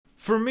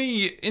For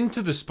me,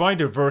 Into the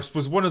Spider-Verse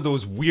was one of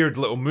those weird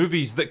little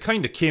movies that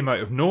kinda came out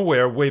of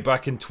nowhere way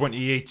back in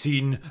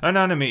 2018. An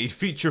animated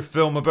feature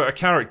film about a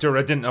character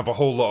I didn't have a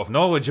whole lot of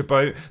knowledge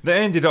about that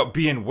ended up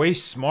being way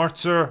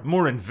smarter,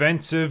 more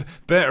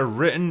inventive, better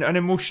written and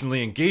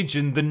emotionally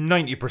engaging than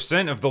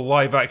 90% of the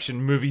live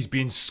action movies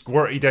being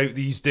squirted out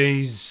these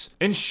days.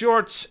 In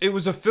short, it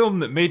was a film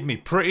that made me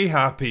pretty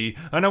happy,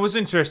 and I was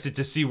interested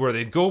to see where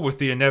they'd go with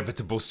the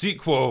inevitable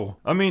sequel.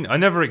 I mean, I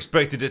never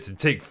expected it to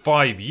take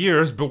 5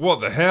 years, but what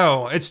the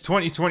hell, it's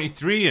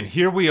 2023 and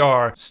here we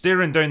are,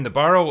 staring down the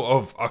barrel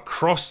of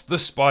Across the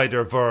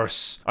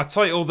Spider-Verse. A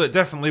title that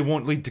definitely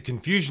won't lead to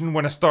confusion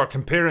when I start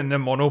comparing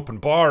them on open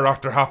bar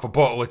after half a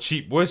bottle of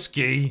cheap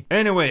whiskey.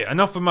 Anyway,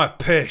 enough of my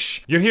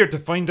pish. You're here to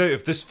find out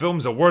if this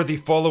film's a worthy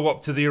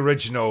follow-up to the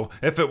original,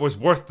 if it was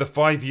worth the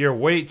 5-year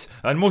wait,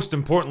 and most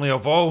importantly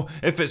of all,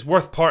 if it's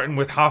worth parting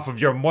with half of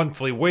your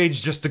monthly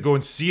wage just to go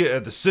and see it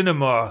at the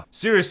cinema.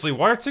 Seriously,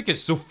 why are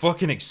tickets so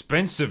fucking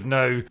expensive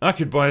now? I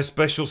could buy a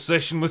special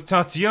session with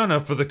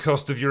Tatiana for the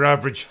cost of your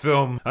average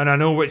film, and I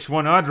know which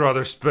one I'd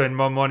rather spend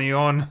my money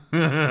on.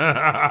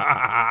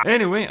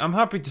 Anyway, I'm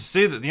happy to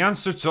say that the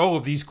answer to all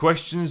of these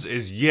questions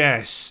is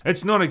yes.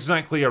 It's not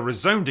exactly a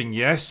resounding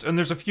yes, and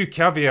there's a few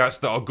caveats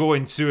that I'll go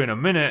into in a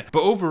minute,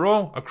 but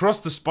overall,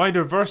 Across the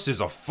Spider-Verse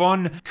is a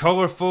fun,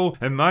 colourful,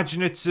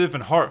 imaginative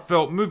and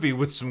heartfelt movie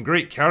with some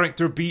great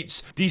character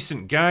beats,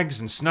 decent gags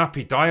and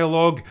snappy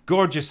dialogue,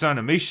 gorgeous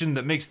animation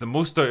that makes the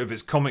most out of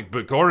its comic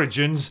book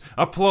origins,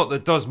 a plot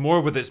that does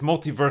more with its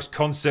multiverse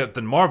concept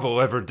than Marvel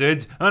ever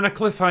did, and a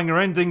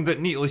cliffhanger ending that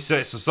neatly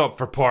sets us up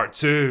for part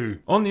 2.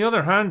 On the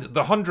other hand,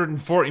 the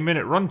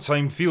 140-minute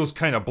runtime feels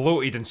kinda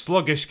bloated and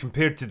sluggish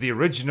compared to the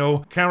original,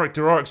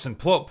 character arcs and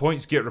plot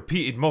points get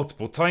repeated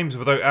multiple times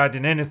without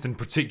adding anything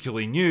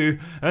particularly new,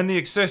 and the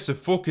excessive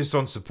focus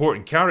on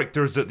supporting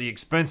characters at the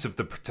expense of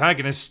the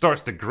protagonist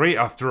starts to grate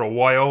after a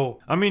while.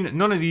 I mean,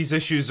 none of these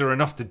issues are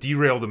enough to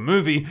derail the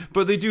movie,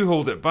 but they do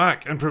hold it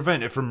back and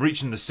prevent it from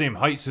reaching the same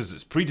heights as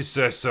its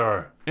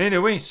predecessor.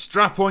 Anyway,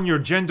 strap on your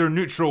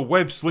gender-neutral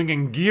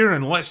web-slinging gear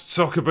and let's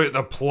talk about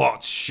the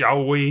plot,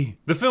 shall we?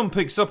 The film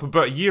picks up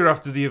about a year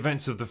after the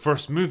events of the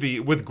first movie,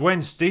 with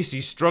Gwen Stacy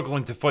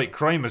struggling to fight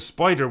crime as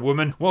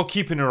Spider-Woman while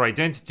keeping her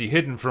identity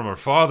hidden from her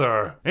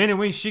father.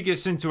 Anyway, she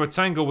gets into a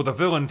tangle with a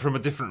villain from a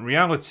different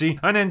reality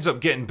and ends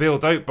up getting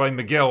bailed out by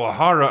Miguel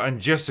O'Hara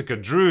and Jessica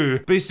Drew,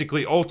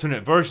 basically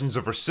alternate versions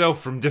of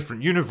herself from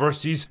different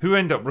universes, who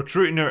end up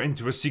recruiting her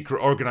into a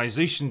secret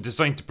organization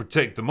designed to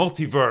protect the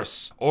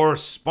multiverse, or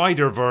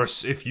Spider-Verse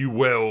if you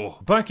will.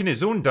 Back in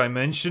his own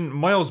dimension,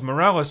 Miles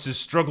Morales is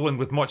struggling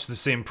with much the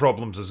same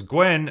problems as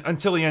Gwen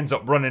until he ends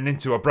up running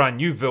into a brand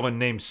new villain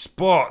named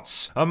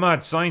Spots, a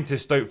mad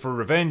scientist out for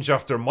revenge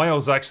after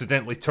Miles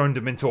accidentally turned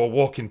him into a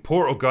walking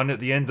portal gun at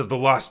the end of the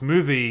last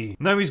movie.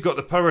 Now he's got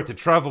the power to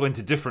travel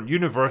into different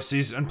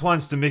universes and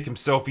plans to make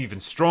himself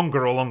even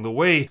stronger along the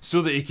way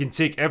so that he can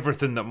take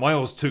everything that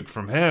Miles took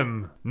from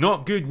him.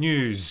 Not good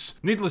news.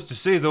 Needless to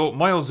say though,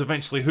 Miles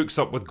eventually hooks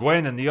up with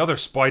Gwen and the other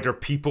spider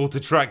people to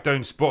track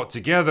down Spot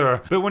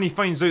together, but when he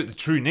finds out the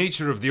true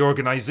nature of the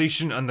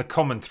organisation and the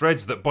common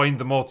threads that bind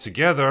them all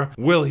together,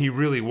 will he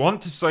really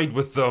want to side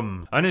with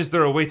them? And is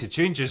there a way to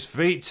change his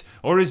fate,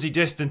 or is he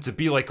destined to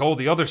be like all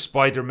the other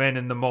Spider-Men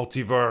in the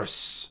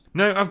multiverse?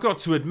 Now, I've got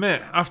to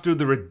admit, after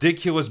the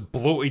ridiculous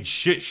bloated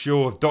shit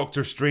show of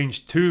Doctor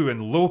Strange 2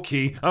 and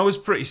Loki, I was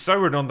pretty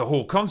soured on the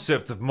whole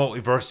concept of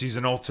multiverses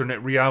and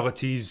alternate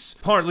realities.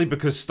 Partly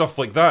because stuff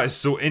like that is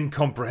so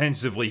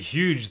incomprehensibly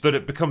huge that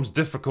it becomes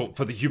difficult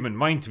for the human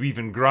mind to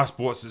even grasp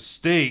what's at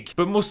stake,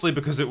 but mostly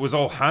because it was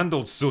all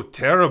handled so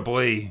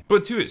terribly.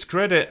 But to its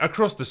credit,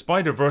 Across the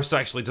Spider-Verse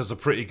actually does a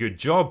pretty good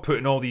job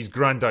putting all these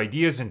grand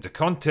ideas into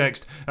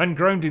context and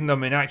grounding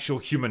them in actual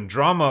human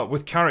drama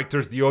with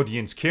characters the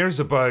audience cares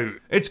about.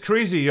 It's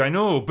crazy, I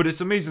know, but it's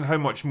amazing how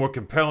much more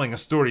compelling a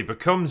story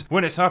becomes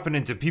when it's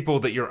happening to people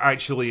that you're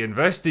actually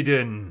invested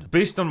in.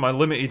 Based on my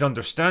limited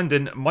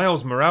understanding,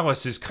 Miles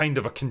Morales is kind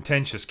of a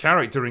contentious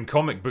character in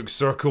comic book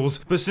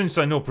circles, but since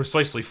I know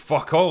precisely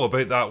fuck all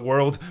about that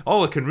world,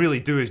 all I can really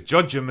do is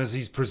judge him as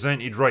he's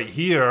presented right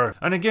here.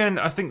 And again,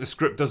 I think the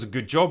script does a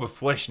good job of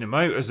fleshing him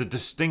out as a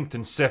distinct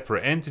and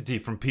separate entity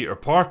from Peter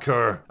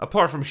Parker.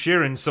 Apart from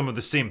sharing some of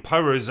the same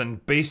powers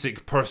and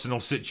basic personal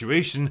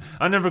situation,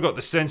 I never got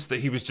the sense that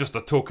he was just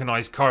a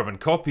tokenized carbon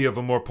copy of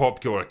a more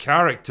popular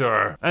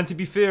character. And to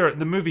be fair,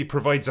 the movie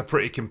provides a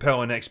pretty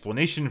compelling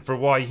explanation for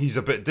why he's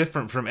a bit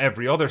different from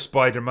every other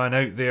Spider-Man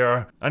out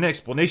there. An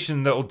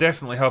explanation that'll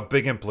definitely have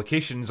big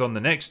implications on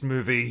the next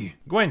movie.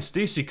 Gwen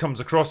Stacy comes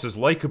across as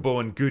likeable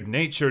and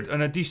good-natured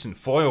and a decent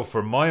foil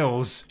for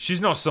Miles.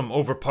 She's not some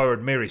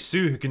overpowered Mary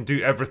Sue who can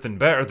do everything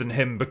better than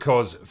him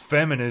because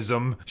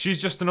feminism. She's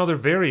just another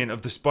variant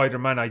of the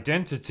Spider-Man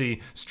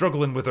identity,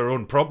 struggling with her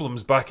own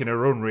problems back in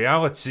her own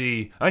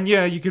reality. And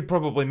yeah, you could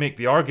probably make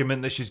the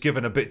argument that she's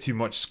given a bit too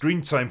much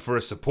screen time for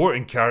a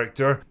supporting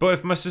character, but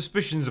if my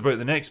suspicions about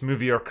the next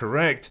movie are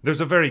correct, there's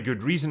a very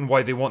good reason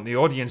why they want the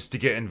audience to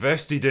get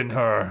invested in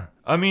her.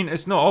 I mean,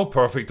 it's not all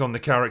perfect on the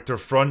character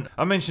front.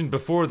 I mentioned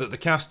before that the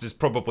cast is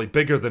probably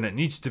bigger than it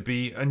needs to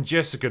be, and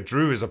Jessica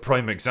Drew is a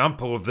prime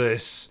example of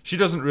this. She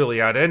doesn't really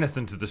add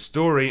anything to the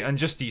story and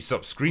just eats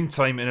up screen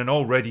time in an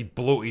already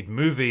bloated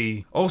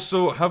movie.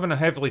 Also, having a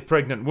heavily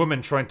pregnant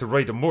woman trying to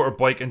ride a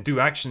motorbike and do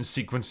action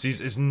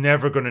sequences is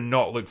never gonna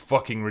not look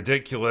fucking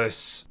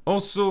ridiculous.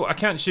 Also, I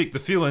can't shake the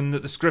feeling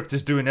that the script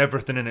is doing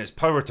everything in its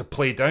power to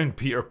play down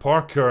Peter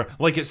Parker,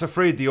 like it's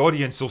afraid the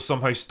audience will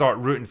somehow start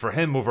rooting for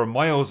him over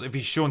Miles if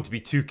he's shown to be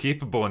too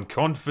capable and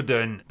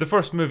confident. The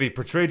first movie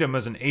portrayed him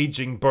as an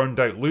aging, burned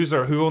out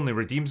loser who only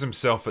redeems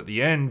himself at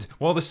the end,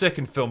 while the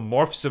second film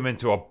morphs him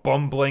into a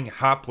bumbling,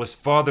 hapless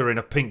father in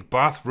a pink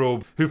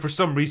bathrobe who for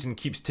some reason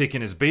keeps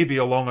taking his baby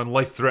along on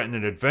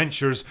life-threatening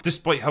adventures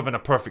despite having a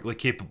perfectly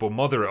capable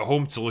mother at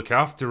home to look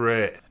after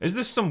it. Is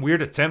this some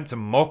weird attempt to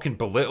mock and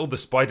belittle the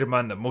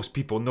Spider-Man that most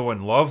people know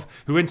and love,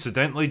 who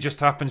incidentally just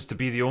happens to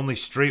be the only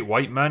straight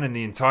white man in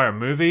the entire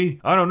movie?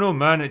 I don't know,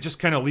 man, it just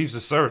kinda leaves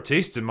a sour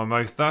taste in my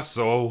mouth, that's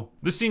all.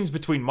 The scenes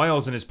between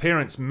Miles and his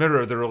parents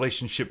mirror the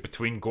relationship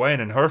between Gwen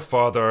and her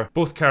father,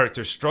 both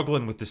characters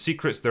struggling with the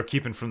secrets they're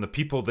keeping from the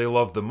people they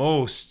love the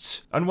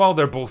most. And while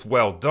they're both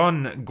well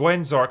done,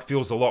 Gwen's arc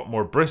feels a lot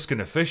more brisk and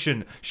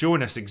efficient,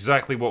 showing us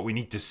exactly what we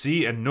need to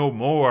see and no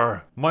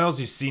more.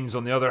 Miles' scenes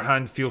on the other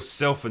hand feel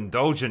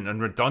self-indulgent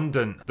and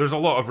redundant. There's a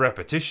lot of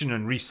repetition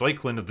and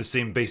recycling of the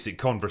same basic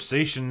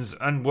conversations,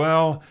 and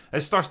well,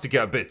 it starts to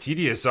get a bit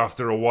tedious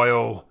after a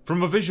while.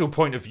 From a visual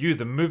point of view,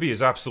 the movie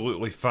is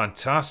absolutely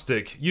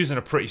fantastic, using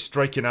a pretty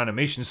striking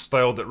animation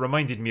style that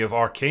reminded me of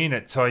Arcane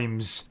at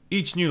times.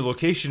 Each new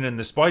location in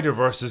the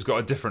Spider-Verse has got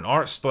a different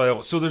art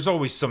style, so there's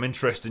always some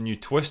interesting new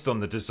twist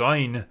on the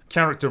design.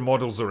 Character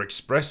models are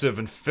expressive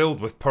and filled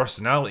with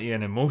personality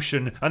and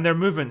emotion, and their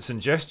movements and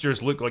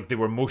gestures look like they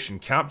were motion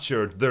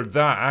captured. They're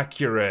that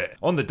accurate.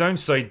 On the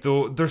downside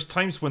though, there's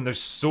times when there's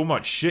so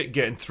much shit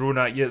getting thrown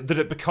at you that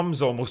it becomes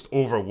almost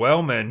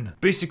overwhelming.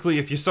 Basically,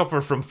 if you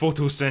suffer from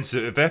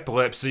photosensitive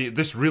epilepsy,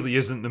 this really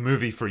isn't the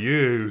movie for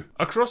you.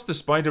 Across the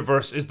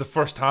Spider-Verse is the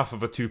first half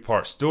of a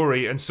two-part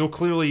story, and so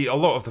clearly a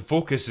lot of the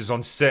focus is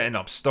on setting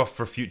up stuff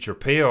for future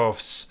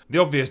payoffs. The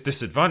obvious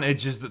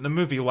disadvantage is that the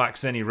movie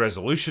lacks any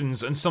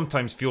resolutions and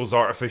sometimes feels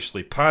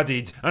artificially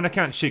padded, and I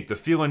can't shake the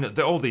feeling that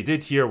all they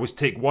did here was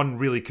take one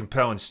really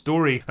compelling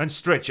story and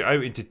stretch it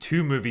out into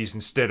two movies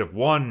instead of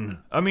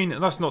one. I mean,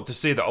 that's not to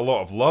say that a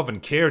lot of love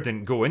and care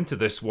didn't go into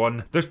this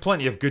one. There's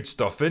plenty of good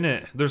stuff in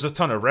it. There's a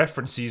ton of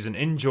references and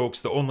in-jokes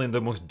that only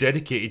the most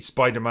dedicated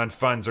Spider-Man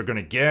fans are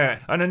gonna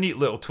get, and a neat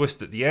little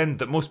twist at the end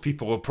that most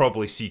people will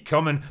probably see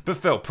coming, but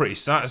felt pretty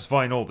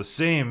satisfying all the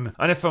same.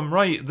 And if I'm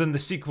right, then the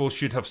sequel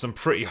should have some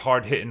pretty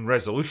hard-hitting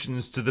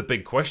resolutions to the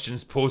big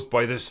questions posed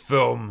by this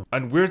film.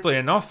 And weirdly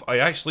enough, I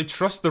actually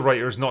trust the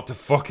writers not to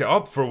fuck it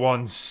up for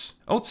once.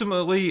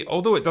 Ultimately,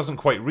 although it doesn't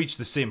quite reach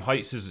the same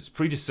heights as its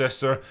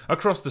predecessor,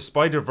 Across the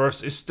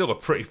Spider-Verse is still a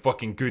pretty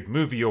fucking good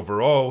movie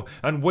overall,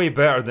 and way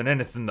better than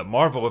anything that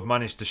Marvel have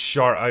managed to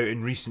shart out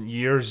in recent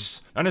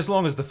years. And as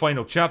long as the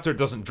final chapter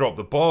doesn't drop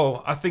the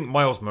ball, I think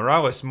Miles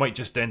Morales might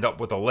just end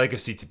up with a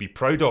legacy to be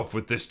proud of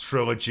with this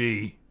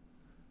trilogy.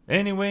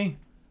 Anyway,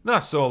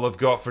 that's all I've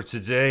got for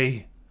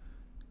today.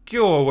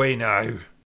 Go away now.